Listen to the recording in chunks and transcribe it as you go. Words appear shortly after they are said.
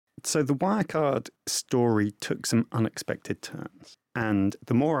So the Wirecard story took some unexpected turns. And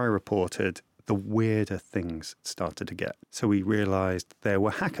the more I reported, the weirder things started to get. So we realized there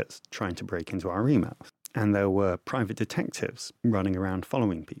were hackers trying to break into our emails. And there were private detectives running around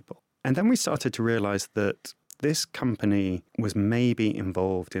following people. And then we started to realize that this company was maybe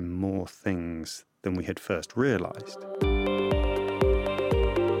involved in more things than we had first realized.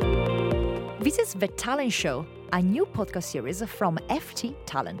 This is The Talent Show, a new podcast series from FT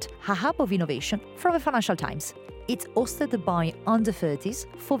Talent, a hub of innovation from the Financial Times. It's hosted by under 30s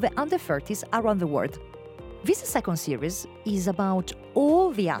for the under 30s around the world. This second series is about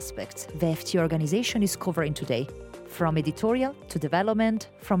all the aspects the FT organization is covering today, from editorial to development,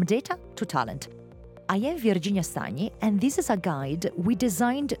 from data to talent. I am Virginia Stagni, and this is a guide we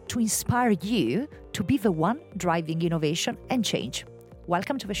designed to inspire you to be the one driving innovation and change.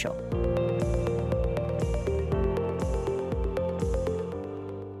 Welcome to the show.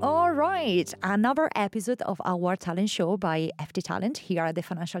 All right, another episode of our talent show by FT Talent here at the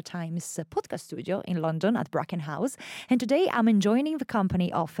Financial Times podcast studio in London at Bracken House. And today I'm enjoying the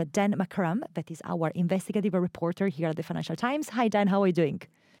company of Dan McCrum, that is our investigative reporter here at the Financial Times. Hi, Dan, how are you doing?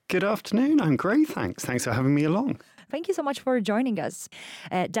 Good afternoon. I'm great, thanks. Thanks for having me along. Thank you so much for joining us.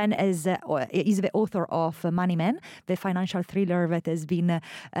 Dan is the author of Money Man, the financial thriller that has been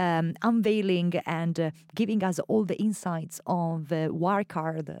unveiling and giving us all the insights on the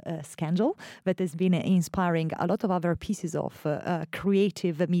Wirecard scandal that has been inspiring a lot of other pieces of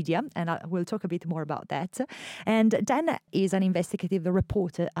creative media. And we'll talk a bit more about that. And Dan is an investigative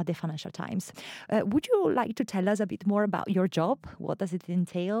reporter at the Financial Times. Would you like to tell us a bit more about your job? What does it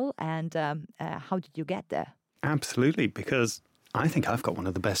entail? And how did you get there? Absolutely, because I think I've got one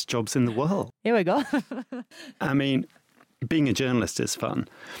of the best jobs in the world. Here we go. I mean, being a journalist is fun.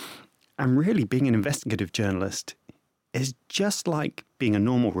 And really, being an investigative journalist is just like being a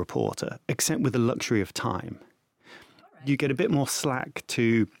normal reporter, except with the luxury of time. Right. You get a bit more slack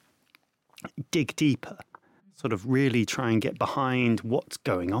to dig deeper, sort of really try and get behind what's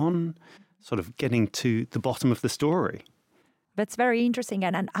going on, sort of getting to the bottom of the story. That's very interesting.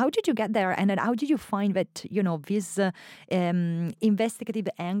 And how did you get there? And then how did you find that, this investigative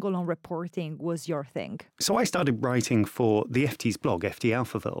angle on reporting was your thing? So I started writing for the FT's blog, FT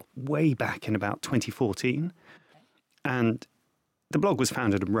Alphaville, way back in about 2014. Okay. And the blog was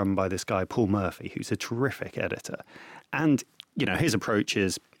founded and run by this guy, Paul Murphy, who's a terrific editor. And, his approach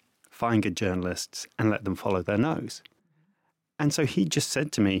is find good journalists and let them follow their nose. And so he just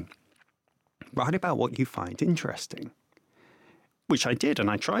said to me, write about what you find interesting. Which I did, and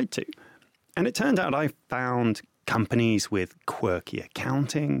I tried to. And it turned out I found companies with quirky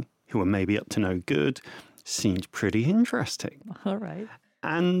accounting who were maybe up to no good. Seemed pretty interesting. All right.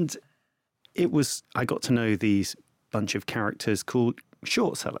 And I got to know these bunch of characters called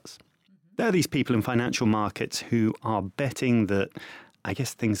short sellers. Mm-hmm. They're these people in financial markets who are betting that, I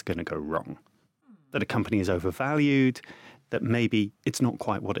guess, things are going to go wrong. That a company is overvalued, that maybe it's not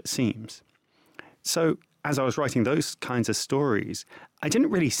quite what it seems. So as I was writing those kinds of stories, I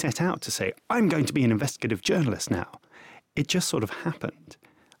didn't really set out to say, I'm going to be an investigative journalist now. It just sort of happened.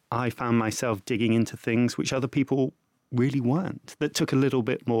 I found myself digging into things which other people really weren't, that took a little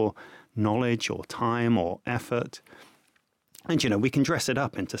bit more knowledge or time or effort. And, we can dress it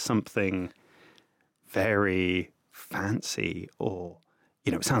up into something very fancy or,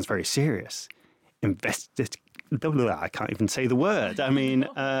 it sounds very serious. I can't even say the word. I mean,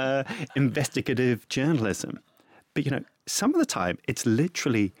 investigative journalism. But, some of the time it's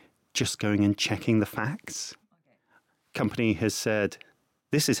literally just going and checking the facts. Okay. Company has said,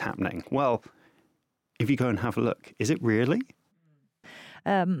 this is happening. Well, if you go and have a look, is it really?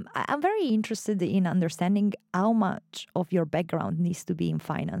 I'm very interested in understanding how much of your background needs to be in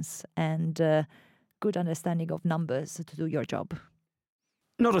finance and good understanding of numbers to do your job.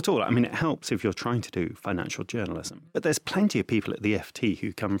 Not at all. I mean, it helps if you're trying to do financial journalism. But there's plenty of people at the FT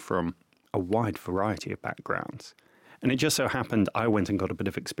who come from a wide variety of backgrounds. And it just so happened I went and got a bit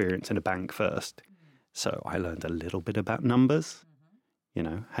of experience in a bank first. So I learned a little bit about numbers,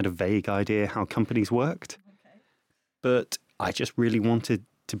 had a vague idea how companies worked. Okay. But I just really wanted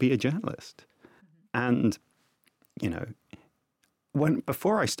to be a journalist. And,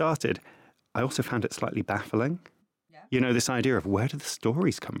 before I started, I also found it slightly baffling. This idea of where do the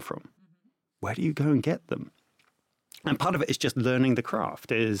stories come from? Mm-hmm. Where do you go and get them? And part of it is just learning the craft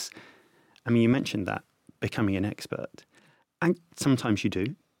you mentioned that, becoming an expert. And sometimes you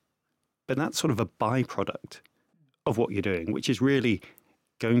do, but that's sort of a byproduct of what you're doing, which is really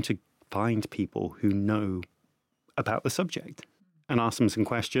going to find people who know about the subject and ask them some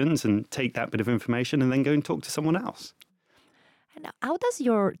questions and take that bit of information and then go and talk to someone else. Now, how does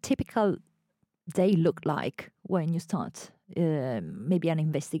your typical day look like when you start maybe an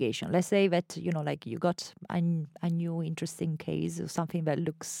investigation? Let's say that, like you got a new interesting case or something that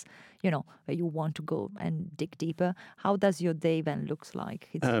looks, that you want to go and dig deeper. How does your day then looks like?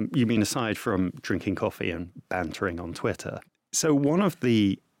 You mean aside from drinking coffee and bantering on Twitter? So one of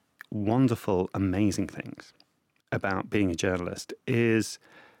the wonderful, amazing things about being a journalist is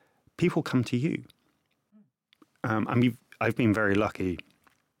people come to you. I've been very lucky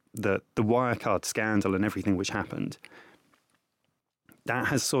that the Wirecard scandal and everything which happened, that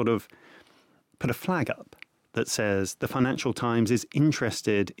has sort of put a flag up that says the Financial Times is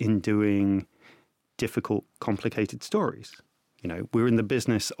interested in doing difficult, complicated stories. We're in the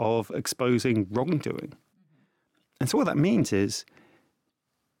business of exposing wrongdoing. And so what that means is,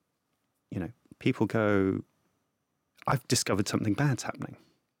 people go, I've discovered something bad's happening.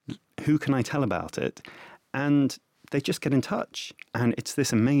 Who can I tell about it? And they just get in touch. And it's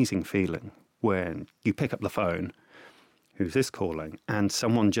this amazing feeling when you pick up the phone, who's this calling? And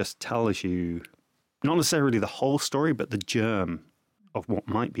someone just tells you, not necessarily the whole story, but the germ of what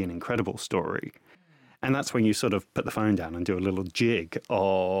might be an incredible story. And that's when you sort of put the phone down and do a little jig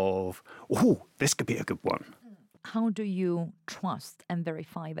of, oh, this could be a good one. How do you trust and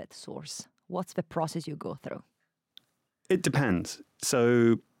verify that source? What's the process you go through? It depends.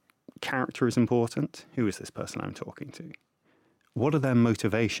 So character is important. Who is this person I'm talking to? What are their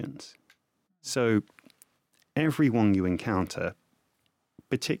motivations? So everyone you encounter,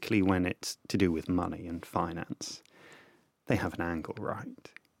 particularly when it's to do with money and finance, they have an angle,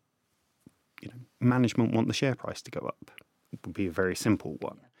 right? Management want the share price to go up. It would be a very simple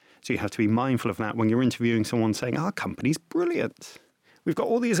one. So you have to be mindful of that when you're interviewing someone saying, our company's brilliant. We've got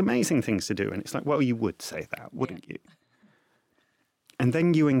all these amazing things to do. And it's like, well, you would say that, wouldn't you? And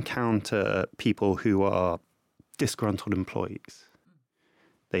then you encounter people who are disgruntled employees.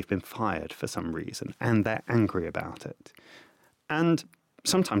 They've been fired for some reason and they're angry about it. And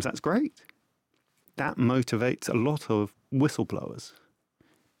sometimes that's great. That motivates a lot of whistleblowers,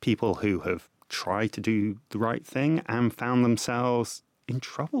 people who have tried to do the right thing and found themselves in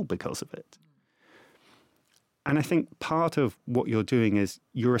trouble because of it. And I think part of what you're doing is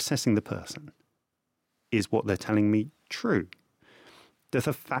you're assessing the person. Is what they're telling me true? Do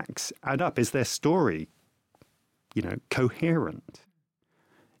the facts add up? Is their story, coherent?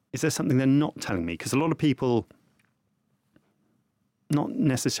 Is there something they're not telling me? Because a lot of people not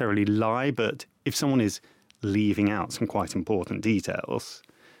necessarily lie, but if someone is leaving out some quite important details,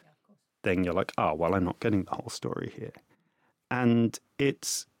 then you're like, oh, well, I'm not getting the whole story here. And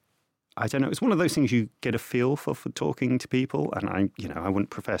it's one of those things you get a feel for talking to people. And I wouldn't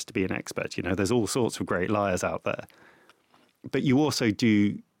profess to be an expert. There's all sorts of great liars out there. But you also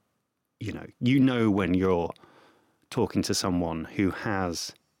do, when you're talking to someone who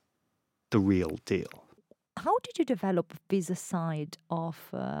has the real deal. How did you develop this side of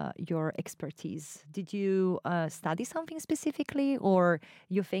your expertise? Did you study something specifically, or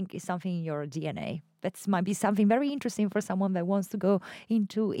you think it's something in your DNA? That might be something very interesting for someone that wants to go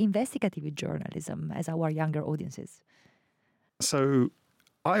into investigative journalism, as our younger audiences. So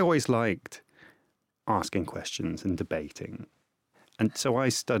I always liked asking questions and debating. And so I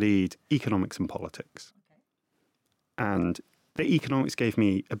studied economics and politics. Okay. And the economics gave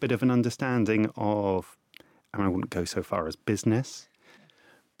me a bit of an understanding of, and I wouldn't go so far as business,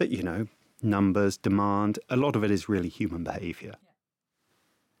 but, numbers, demand, a lot of it is really human behavior.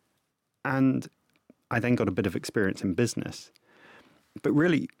 Yeah. And I then got a bit of experience in business. But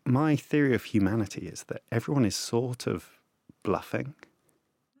really, my theory of humanity is that everyone is sort of bluffing.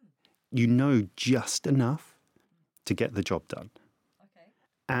 You know just enough to get the job done. Okay.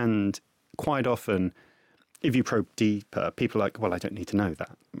 And quite often, if you probe deeper, people are like, well, I don't need to know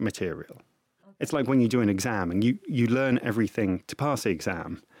that material. Okay. It's like when you do an exam and you learn everything to pass the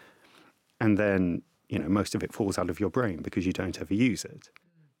exam, and then, most of it falls out of your brain because you don't ever use it.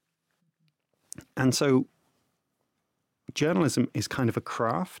 And so journalism is kind of a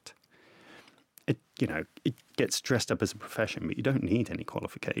craft. It gets dressed up as a profession, but you don't need any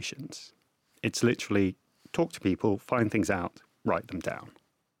qualifications. It's literally talk to people, find things out, write them down.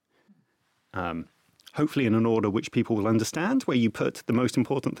 Hopefully in an order which people will understand, where you put the most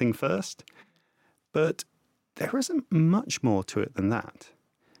important thing first. But there isn't much more to it than that,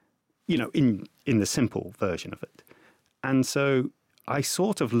 in the simple version of it. And so I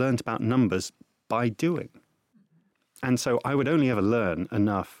sort of learned about numbers by doing. And so I would only ever learn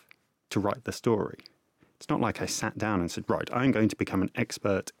enough to write the story. It's not like I sat down and said, right, I'm going to become an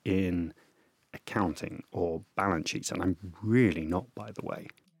expert in accounting or balance sheets. And I'm really not, by the way.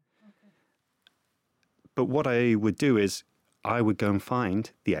 Okay. But what I would do is I would go and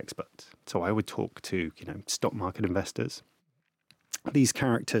find the expert. So I would talk to, stock market investors, these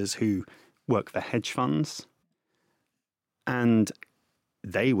characters who work for hedge funds, and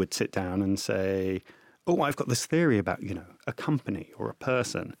they would sit down and say, oh, I've got this theory about, a company or a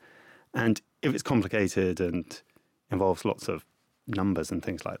person. And if it's complicated and involves lots of numbers and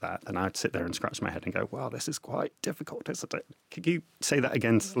things like that, then I'd sit there and scratch my head and go, wow, this is quite difficult, isn't it? Could you say that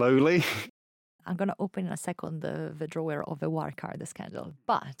again slowly? I'm going to open in a second the drawer of the Wirecard scandal.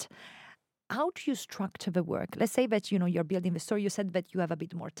 But how do you structure the work? Let's say that, you're building the story. You said that you have a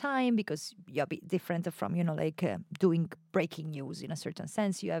bit more time because you're a bit different from, doing breaking news in a certain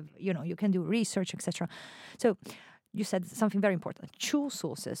sense. You have, you can do research, etc. So you said something very important. Choose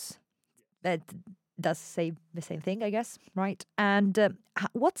sources. That does say the same thing, I guess, right? And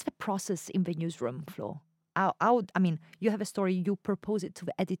what's the process in the newsroom flow? You have a story, you propose it to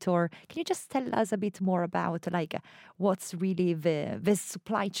the editor. Can you just tell us a bit more about what's really the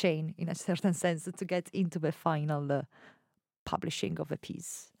supply chain in a certain sense to get into the final publishing of a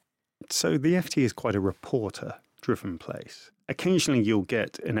piece? So the FT is quite a reporter-driven place. Occasionally you'll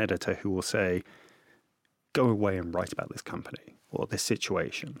get an editor who will say, go away and write about this company or this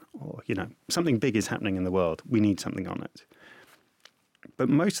situation or, something big is happening in the world. We need something on it. But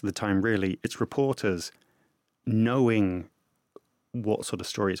most of the time, really, it's reporters knowing what sort of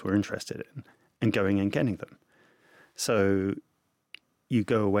stories we're interested in and going and getting them. So you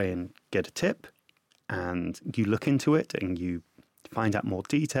go away and get a tip and you look into it and you find out more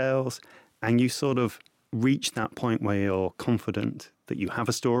details and you sort of reach that point where you're confident that you have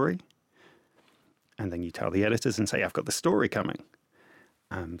a story. And then you tell the editors and say, I've got the story coming.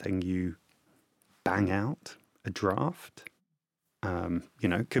 And then you bang out a draft.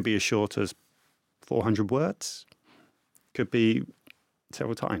 Could be as short as 400 words. Could be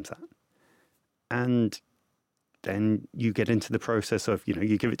several times that. And then you get into the process of,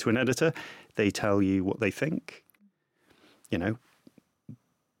 you give it to an editor. They tell you what they think.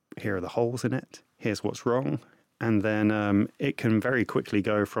 Here are the holes in it. Here's what's wrong. And then it can very quickly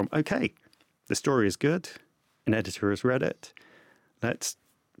go from, okay, the story is good. An editor has read it. Let's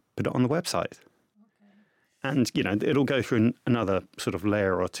put it on the website. Okay. And, it'll go through another sort of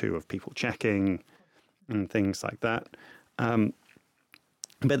layer or two of people checking and things like that. But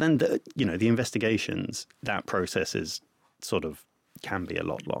then, the investigations, that process is sort of can be a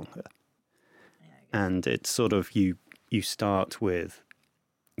lot longer. Yeah, and it's sort of you start with,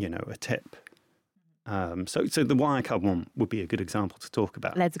 a tip. So the Wirecard one would be a good example to talk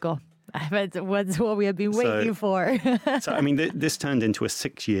about. Let's go. That's what we have been waiting for. This turned into a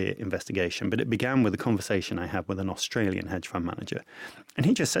 6-year investigation, but it began with a conversation I had with an Australian hedge fund manager. And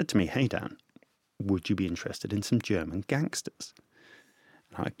he just said to me, hey, Dan, would you be interested in some German gangsters?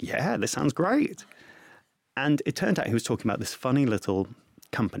 And I'm like, yeah, this sounds great. And it turned out he was talking about this funny little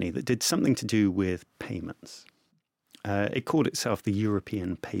company that did something to do with payments. It called itself the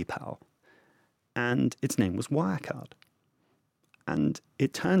European PayPal. And its name was Wirecard. And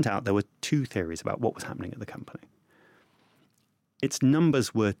it turned out there were 2 theories about what was happening at the company. Its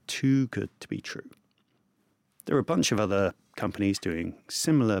numbers were too good to be true. There were a bunch of other companies doing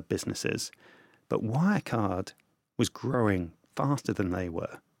similar businesses, but Wirecard was growing faster than they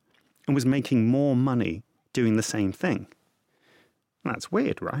were and was making more money doing the same thing. That's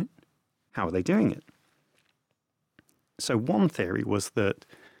weird, right? How are they doing it? So one theory was that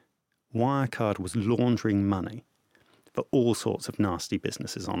Wirecard was laundering money for all sorts of nasty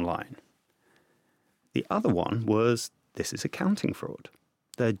businesses online. The other one was this is accounting fraud.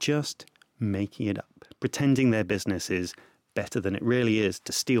 They're just making it up, pretending their business is better than it really is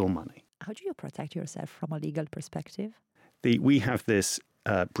to steal money. How do you protect yourself from a legal perspective? We have this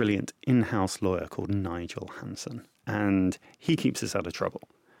brilliant in-house lawyer called Nigel Hansen, and he keeps us out of trouble.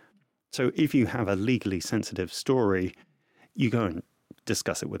 So if you have a legally sensitive story, you go and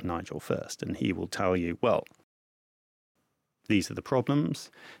discuss it with Nigel first, and he will tell you, well, these are the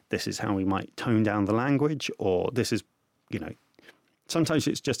problems, this is how we might tone down the language, or this is, sometimes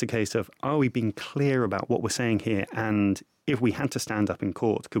it's just a case of, are we being clear about what we're saying here? And if we had to stand up in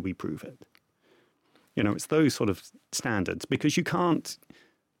court, could we prove it? It's those sort of standards, because you can't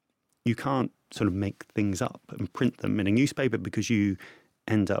sort of make things up and print them in a newspaper because you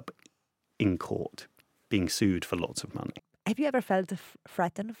end up in court being sued for lots of money. Have you ever felt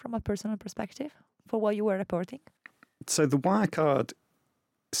threatened from a personal perspective for what you were reporting? So the Wirecard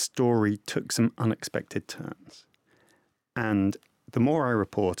story took some unexpected turns. And the more I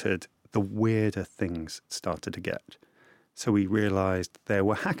reported, the weirder things started to get. So we realized there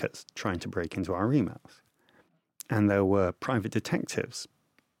were hackers trying to break into our emails. And there were private detectives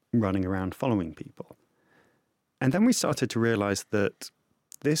running around following people. And then we started to realize that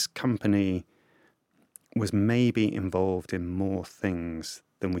this company was maybe involved in more things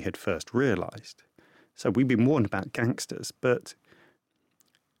than we had first realized. So we'd been warned about gangsters, but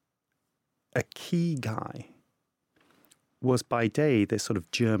a key guy was by day this sort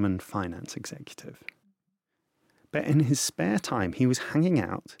of German finance executive. But in his spare time, he was hanging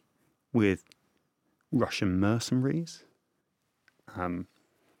out with Russian mercenaries.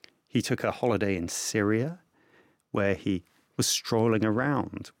 He took a holiday in Syria where he was strolling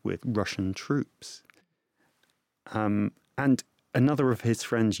around with Russian troops. And another of his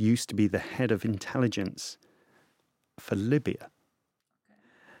friends used to be the head of intelligence for Libya.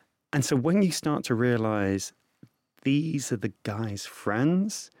 And so when you start to realize these are the guy's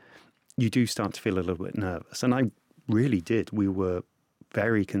friends, you do start to feel a little bit nervous. And I really did. We were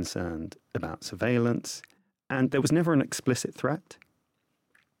very concerned about surveillance, and there was never an explicit threat.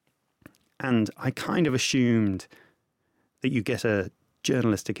 And I kind of assumed that you get a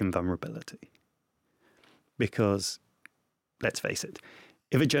journalistic invulnerability. Because, let's face it,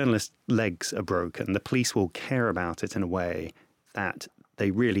 if a journalist's legs are broken, the police will care about it in a way that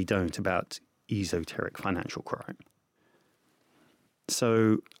they really don't about esoteric financial crime.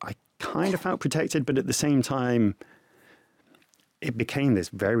 So I kind of felt protected, but at the same time, it became this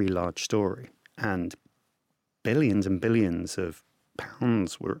very large story, and billions and billions of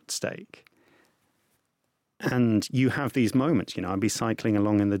pounds were at stake. And you have these moments, I'd be cycling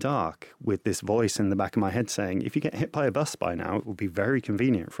along in the dark with this voice in the back of my head saying, if you get hit by a bus by now, it will be very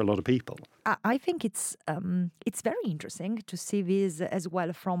convenient for a lot of people. I think it's very interesting to see this as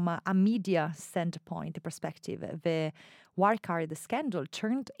well from a media standpoint perspective. The Wirecard scandal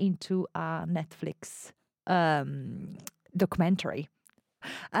turned into a Netflix documentary.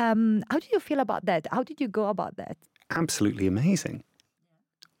 How did you feel about that? How did you go about that? Absolutely amazing.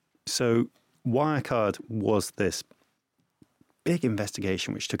 So Wirecard was this big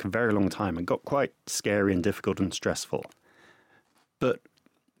investigation which took a very long time and got quite scary and difficult and stressful. But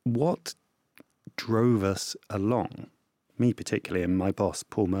what drove us along, me particularly and my boss,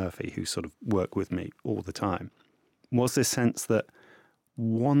 Paul Murphy, who sort of worked with me all the time, was this sense that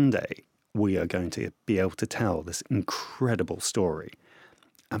one day we are going to be able to tell this incredible story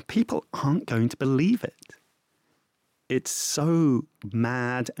and people aren't going to believe it. It's so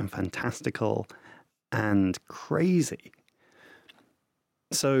mad and fantastical and crazy.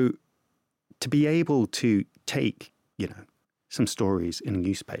 So to be able to take, some stories in a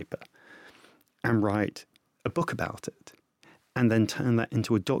newspaper and write a book about it and then turn that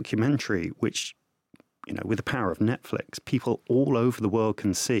into a documentary, which, with the power of Netflix, people all over the world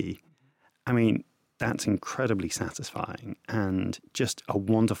can see. I mean, that's incredibly satisfying and just a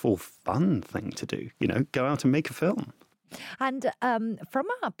wonderful, fun thing to do. Go out and make a film. And from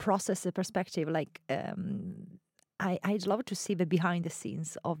a process perspective, I'd love to see the behind the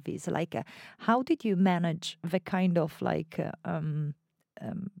scenes of this. How did you manage the kind of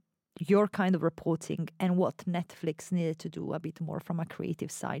your kind of reporting and what Netflix needed to do a bit more from a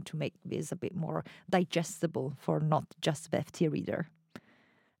creative side to make this a bit more digestible for not just the FT reader,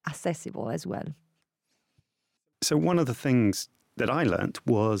 accessible as well? So one of the things that I learnt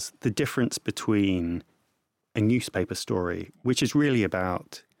was the difference between a newspaper story, which is really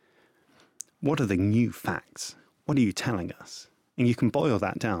about what are the new facts? What are you telling us? And you can boil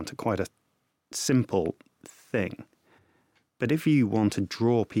that down to quite a simple thing. But if you want to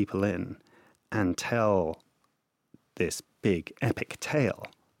draw people in and tell this big epic tale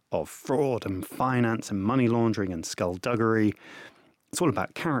of fraud and finance and money laundering and skullduggery, it's all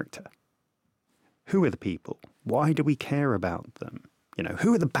about character. Who are the people? Why do we care about them?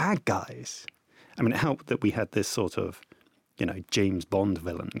 Who are the bad guys? I mean, it helped that we had this sort of, James Bond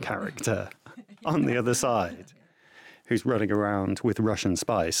villain character on the other side who's running around with Russian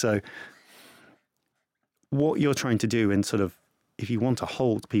spies. So what you're trying to do in sort of, if you want to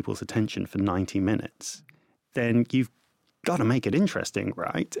hold people's attention for 90 minutes, then you've got to make it interesting,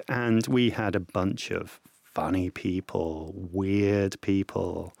 right? And we had a bunch of funny people, weird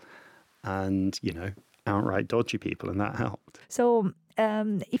people, and, outright dodgy people, and that helped. So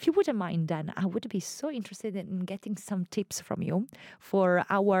if you wouldn't mind, Dan, I would be so interested in getting some tips from you for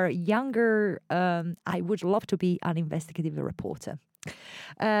our younger, I would love to be an investigative reporter.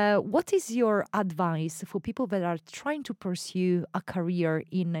 What is your advice for people that are trying to pursue a career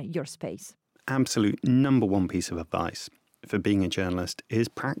in your space? Absolute number one piece of advice for being a journalist is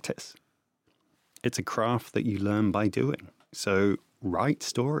practice. It's a craft that you learn by doing. So write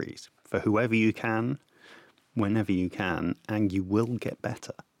stories for whoever you can, whenever you can, and you will get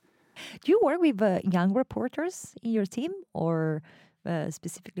better. Do you work with young reporters in your team or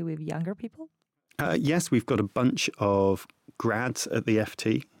specifically with younger people? Yes, we've got a bunch of grads at the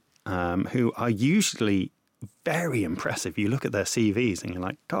FT who are usually very impressive. You look at their CVs and you're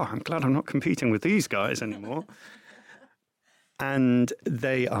like, God, I'm glad I'm not competing with these guys anymore. And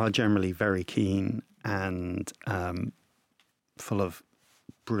they are generally very keen and full of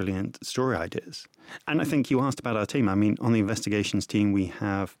brilliant story ideas. And I think you asked about our team. I mean, on the investigations team, we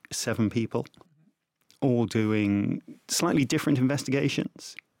have 7 people, all doing slightly different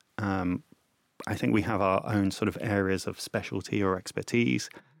investigations. I think we have our own sort of areas of specialty or expertise,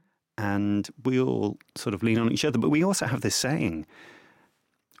 and we all sort of lean on each other. But we also have this saying,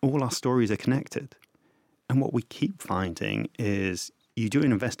 all our stories are connected. And what we keep finding is you do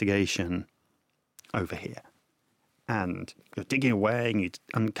an investigation over here, and you're digging away and you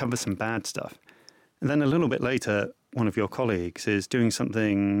uncover some bad stuff. And then a little bit later, one of your colleagues is doing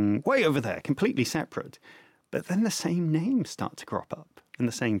something way over there, completely separate. But then the same names start to crop up and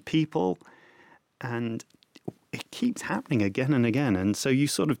the same people. And it keeps happening again and again. And so you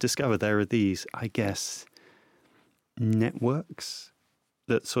sort of discover there are these, I guess, networks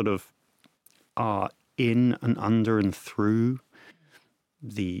that sort of are in and under and through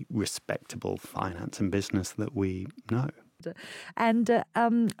the respectable finance and business that we know. And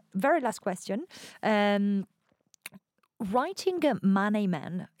very last question. Writing Money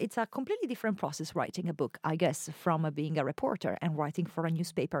Man, it's a completely different process, writing a book, I guess, from being a reporter and writing for a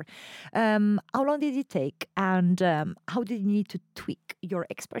newspaper. How long did it take, and how did you need to tweak your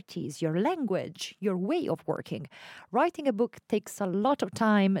expertise, your language, your way of working? Writing a book takes a lot of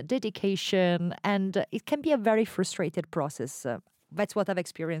time, dedication, and it can be a very frustrated process. That's what I've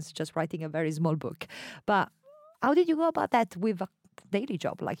experienced just writing a very small book. But how did you go about that with a daily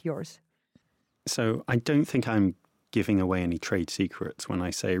job like yours? So I don't think I'm giving away any trade secrets when I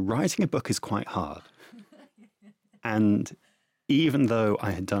say writing a book is quite hard. And even though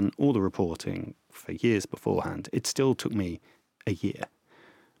I had done all the reporting for years beforehand, it still took me a year.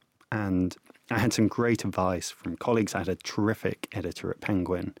 And I had some great advice from colleagues. I had a terrific editor at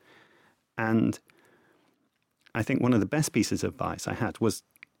Penguin. And I think one of the best pieces of advice I had was,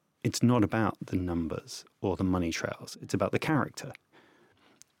 it's not about the numbers or the money trails. It's about the character.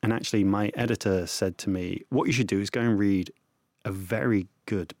 And actually, my editor said to me, what you should do is go and read a very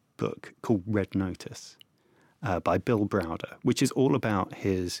good book called Red Notice by Bill Browder, which is all about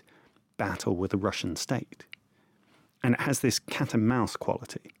his battle with the Russian state. And it has this cat and mouse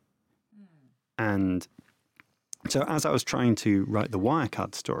quality. And so as I was trying to write the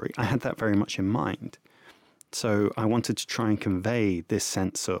Wirecard story, I had that very much in mind. So I wanted to try and convey this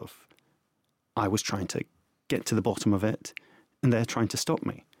sense of, I was trying to get to the bottom of it, and they're trying to stop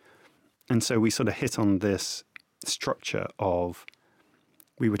me. And so we sort of hit on this structure of,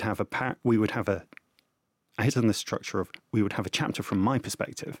 we would have a chapter from my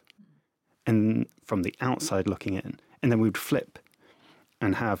perspective, and from the outside looking in, and then we would flip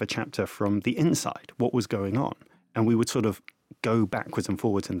and have a chapter from the inside, what was going on. And we would sort of go backwards and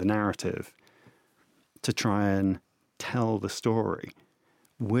forwards in the narrative to try and tell the story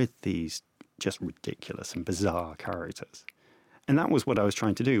with these just ridiculous and bizarre characters. And that was what I was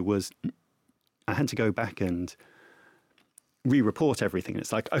trying to do, was I had to go back and re-report everything.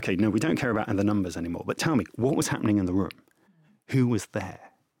 It's like, okay, no, we don't care about the numbers anymore, but tell me, what was happening in the room? Who was there?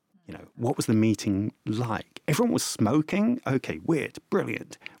 You know, what was the meeting like? Everyone was smoking? Okay, weird,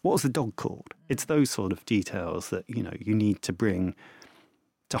 brilliant. What was the dog called? It's those sort of details that, you know, you need to bring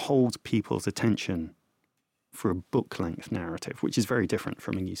to hold people's attention for a book-length narrative, which is very different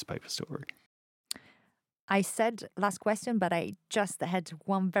from a newspaper story. I said last question, but I just had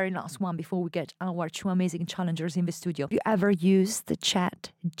one very last one before we get our 2 amazing challengers in the studio. Have you ever used the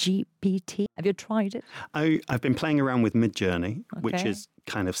Chat GPT? Have you tried it? I've been playing around with Midjourney, which is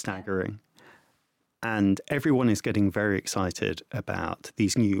kind of staggering. And everyone is getting very excited about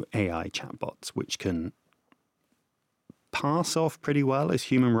these new AI chatbots, which can pass off pretty well as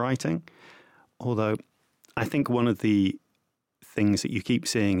human writing. Although I think one of the things that you keep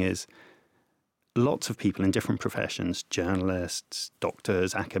seeing is lots of people in different professions, journalists,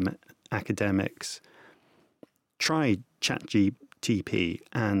 doctors, academics, try ChatGPT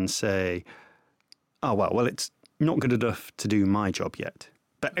and say, oh, well, it's not good enough to do my job yet.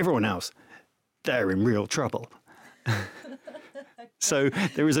 But everyone else, they're in real trouble. So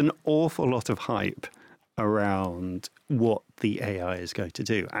there is an awful lot of hype around what the AI is going to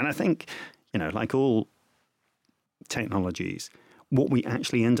do. And I think, you know, like all technologies, what we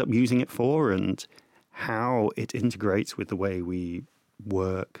actually end up using it for and how it integrates with the way we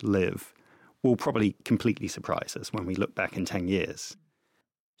work, live, will probably completely surprise us when we look back in 10 years.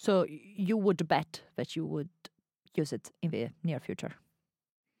 So you would bet that you would use it in the near future?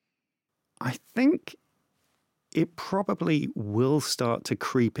 I think it probably will start to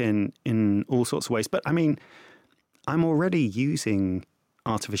creep in all sorts of ways. But I mean, I'm already using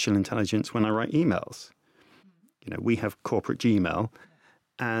artificial intelligence when I write emails. You know, we have corporate Gmail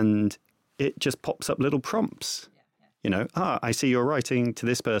and it just pops up little prompts. You know, I see you're writing to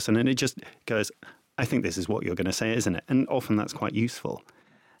this person, and it just goes, I think this is what you're going to say, isn't it? And often that's quite useful.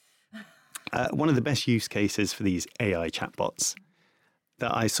 One of the best use cases for these AI chatbots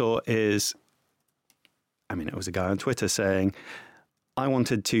that I saw is, I mean, it was a guy on Twitter saying, I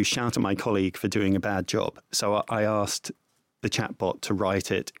wanted to shout at my colleague for doing a bad job. So I asked the chatbot to write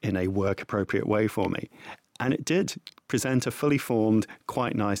it in a work-appropriate way for me. And it did present a fully formed,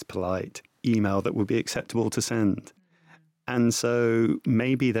 quite nice, polite email that would be acceptable to send. And so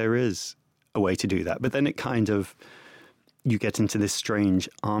maybe there is a way to do that. But then it kind of, you get into this strange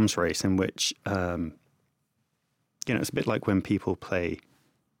arms race in which, you know, it's a bit like when people play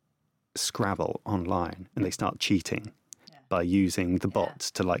Scrabble online and they start cheating by using the bots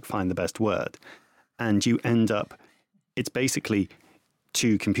to like find the best word. And you end up, it's basically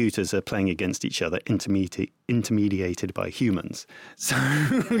two computers are playing against each other, intermediated by humans. So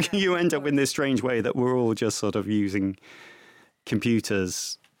you end up in this strange way that we're all just sort of using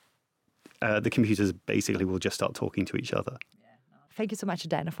computers. The computers basically will just start talking to each other. Thank you so much,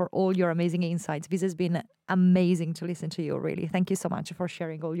 Dan, for all your amazing insights. This has been amazing to listen to you, really. Thank you so much for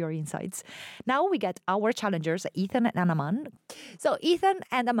sharing all your insights. Now we get our challengers, Ethan and Aman. So Ethan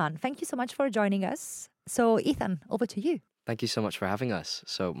and Aman, thank you so much for joining us. So Ethan, over to you. Thank you so much for having us.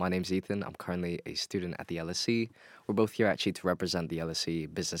 So my name's Ethan. I'm currently a student at the LSE. We're both here actually to represent the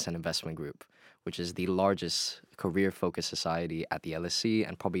LSE Business and Investment Group, which is the largest career-focused society at the LSE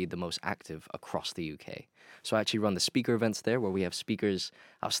and probably the most active across the UK. So I actually run the speaker events there where we have speakers,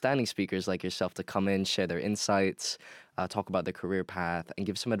 outstanding speakers like yourself, to come in, share their insights, talk about their career path, and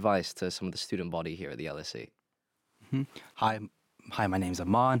give some advice to some of the student body here at the LSE. Mm-hmm. Hi, my name's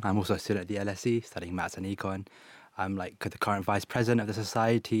Aman. I'm also a student at the LSE studying maths and econ. I'm like the current vice president of the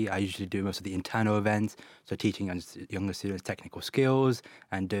society. I usually do most of the internal events, so teaching younger students technical skills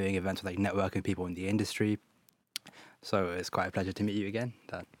and doing events with like networking people in the industry. So it's quite a pleasure to meet you again,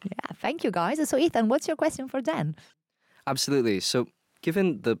 Dan. Yeah, thank you, guys. So Ethan, what's your question for Dan? Absolutely. So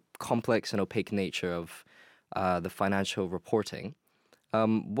given the complex and opaque nature of the financial reporting,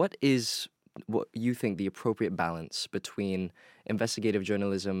 what you think the appropriate balance between investigative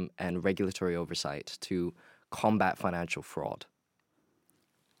journalism and regulatory oversight to combat financial fraud?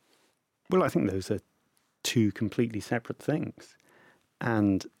 Well, I think those are two completely separate things.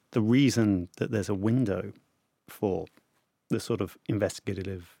 And the reason that there's a window for the sort of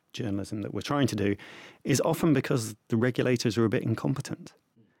investigative journalism that we're trying to do is often because the regulators are a bit incompetent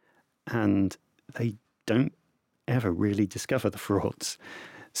and they don't ever really discover the frauds.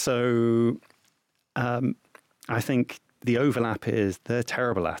 So I think the overlap is they're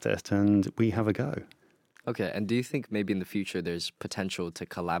terrible at it and we have a go. Okay, and do you think maybe in the future there's potential to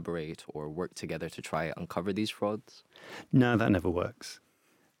collaborate or work together to try uncover these frauds? No, that never works.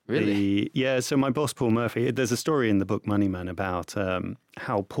 Really? So my boss, Paul Murphy, there's a story in the book Moneyman about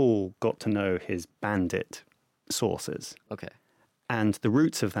how Paul got to know his bandit sources. Okay. And the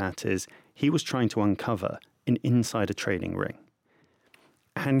roots of that is he was trying to uncover an insider trading ring.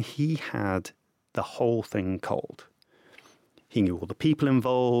 And he had the whole thing cold. He knew all the people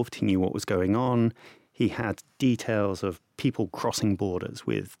involved. He knew what was going on. He had details of people crossing borders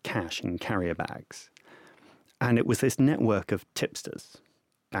with cash in carrier bags. And it was this network of tipsters,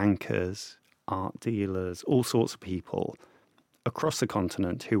 bankers, art dealers, all sorts of people across the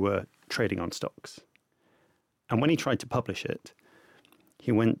continent who were trading on stocks. And when he tried to publish it,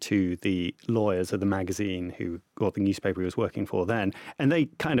 he went to the lawyers of the magazine or the newspaper he was working for then, and they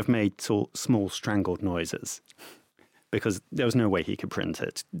kind of made small strangled noises because there was no way he could print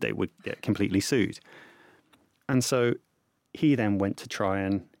it. They would get completely sued. And so he then went to try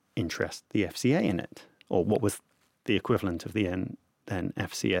and interest the FCA in it, or what was the equivalent of the then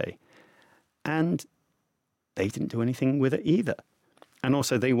FCA. And they didn't do anything with it either. And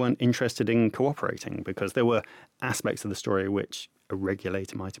also they weren't interested in cooperating because there were aspects of the story which a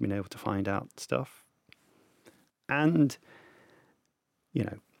regulator might have been able to find out stuff. And, you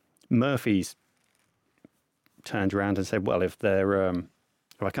know, Murphy's turned around and said, well, if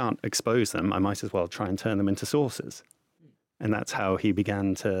I can't expose them, I might as well try and turn them into sources. And that's how he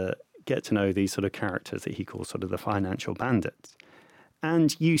began to get to know these sort of characters that he calls sort of the financial bandits.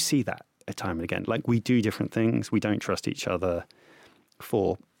 And you see that time and again. Like, we do different things. We don't trust each other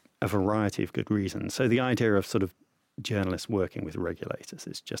for a variety of good reasons. So the idea of sort of journalists working with regulators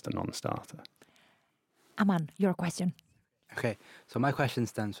is just a non-starter. Aman, your question. Okay, so my question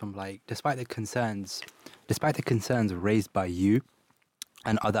stems from despite the concerns raised by you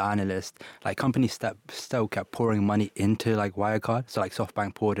and other analysts, companies still kept pouring money into Wirecard. So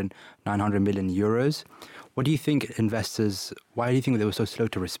SoftBank poured in 900 million euros. What do you think why do you think they were so slow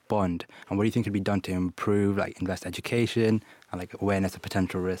to respond? And what do you think could be done to improve investor education and awareness of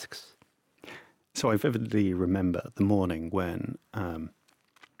potential risks? So I vividly remember the morning when my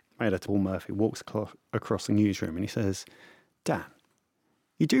editor Paul Murphy walks across the newsroom and he says, Dan,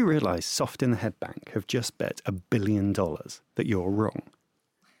 you do realise Soft in the Head Bank have just bet $1 billion that you're wrong.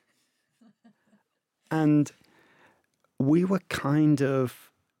 And we were kind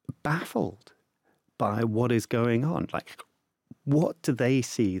of baffled by what is going on. What do they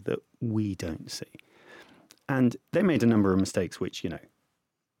see that we don't see? And they made a number of mistakes, which,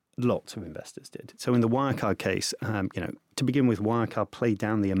 lots of investors did. So in the Wirecard case, to begin with, Wirecard played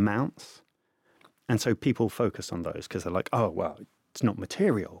down the amounts. And so people focused on those because they're like, oh, well, it's not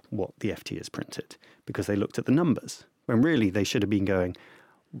material what the FT has printed, because they looked at the numbers, when really they should have been going,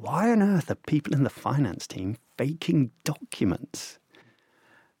 why on earth are people in the finance team faking documents?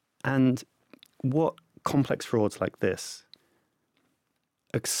 And what complex frauds like this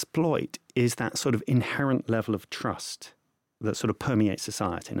exploit is that sort of inherent level of trust that sort of permeates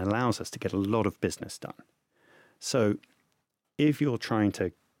society and allows us to get a lot of business done. So if you're trying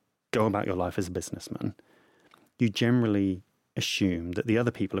to go about your life as a businessman, you generally assume that the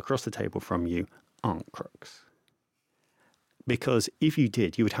other people across the table from you aren't crooks. Because if you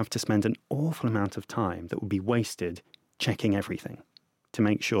did, you would have to spend an awful amount of time that would be wasted checking everything to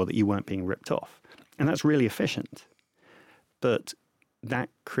make sure that you weren't being ripped off. And that's really efficient. But that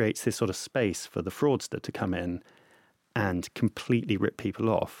creates this sort of space for the fraudster to come in and completely rip people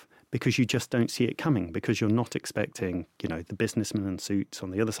off, because you just don't see it coming, because you're not expecting, the businessmen in suits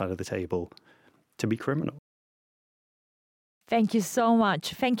on the other side of the table to be criminal. Thank you so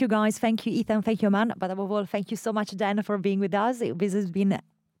much. Thank you, guys. Thank you, Ethan. Thank you, Man. But above all, thank you so much, Dan, for being with us. This has been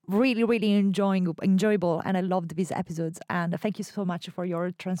really, really enjoyable, and I loved these episodes. And thank you so much for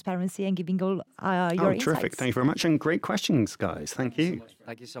your transparency and giving all your insights. Terrific. Thank you very much. And great questions, guys. Thank you.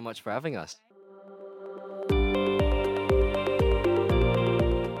 Thank you so much for having us.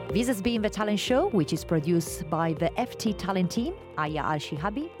 This has been The Talent Show, which is produced by the FT Talent team, Aya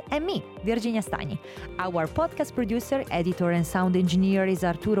Al-Shihabi, and me, Virginia Stagni. Our podcast producer, editor, and sound engineer is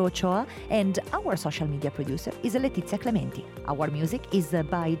Arturo Ochoa, and our social media producer is Letizia Clementi. Our music is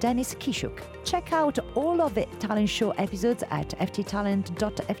by Dennis Kishuk. Check out all of the Talent Show episodes at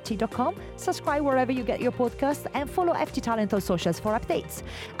fttalent.ft.com, subscribe wherever you get your podcasts, and follow FT Talent on socials for updates.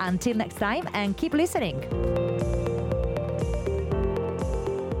 Until next time, and keep listening.